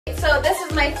So this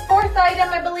is my fourth item,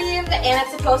 I believe, and it's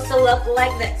supposed to look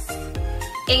like this.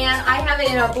 And I have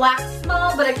it in a black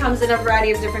small, but it comes in a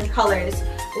variety of different colors.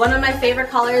 One of my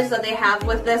favorite colors that they have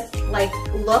with this like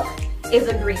look is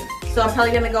a green. So I'm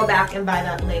probably gonna go back and buy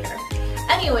that later.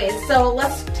 Anyways, so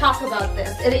let's talk about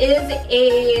this. It is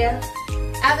a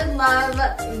Avid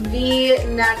Love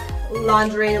V-neck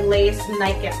lingerie lace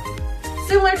nightgown.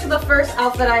 Similar to the first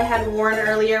outfit I had worn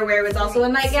earlier where it was also a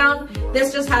nightgown,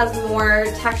 this just has more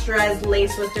texturized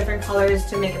lace with different colors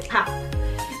to make it pop.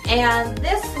 And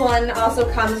this one also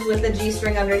comes with a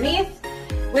G-string underneath,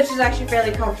 which is actually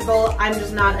fairly comfortable. I'm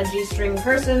just not a G-string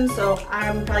person, so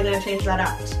I'm probably gonna change that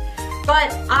out.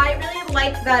 But I really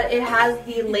like that it has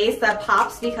the lace that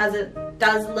pops because it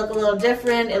does look a little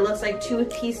different. It looks like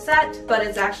two-piece set, but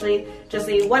it's actually just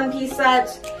a one-piece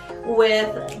set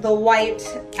with the white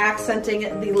accenting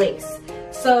the lace.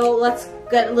 So let's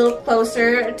get a little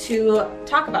closer to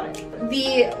talk about it.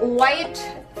 The white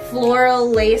floral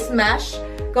lace mesh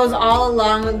goes all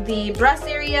along the breast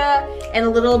area and a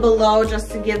little below just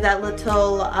to give that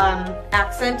little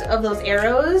accent of those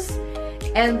arrows.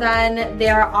 And then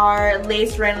there are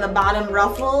lace right on the bottom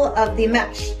ruffle of the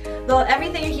mesh. Though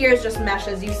everything here is just mesh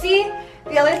as you see.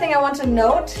 The other thing I want to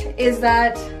note is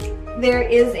that there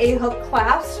is a hook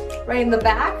clasp right in the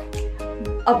back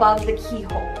above the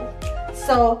keyhole.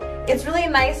 So it's really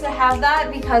nice to have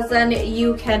that because then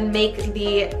you can make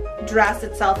the dress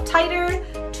itself tighter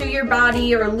to your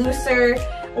body or looser,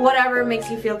 whatever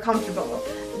makes you feel comfortable.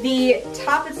 The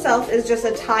top itself is just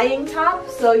a tying top,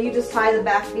 so you just tie the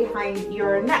back behind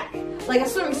your neck, like a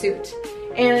swimsuit.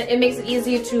 And it makes it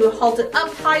easy to halt it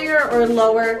up higher or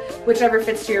lower, whichever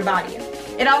fits to your body.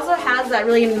 It also has that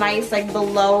really nice, like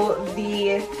below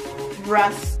the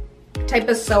breast type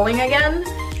of sewing again,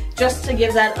 just to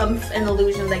give that oomph and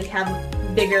illusion that you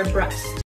have bigger breasts.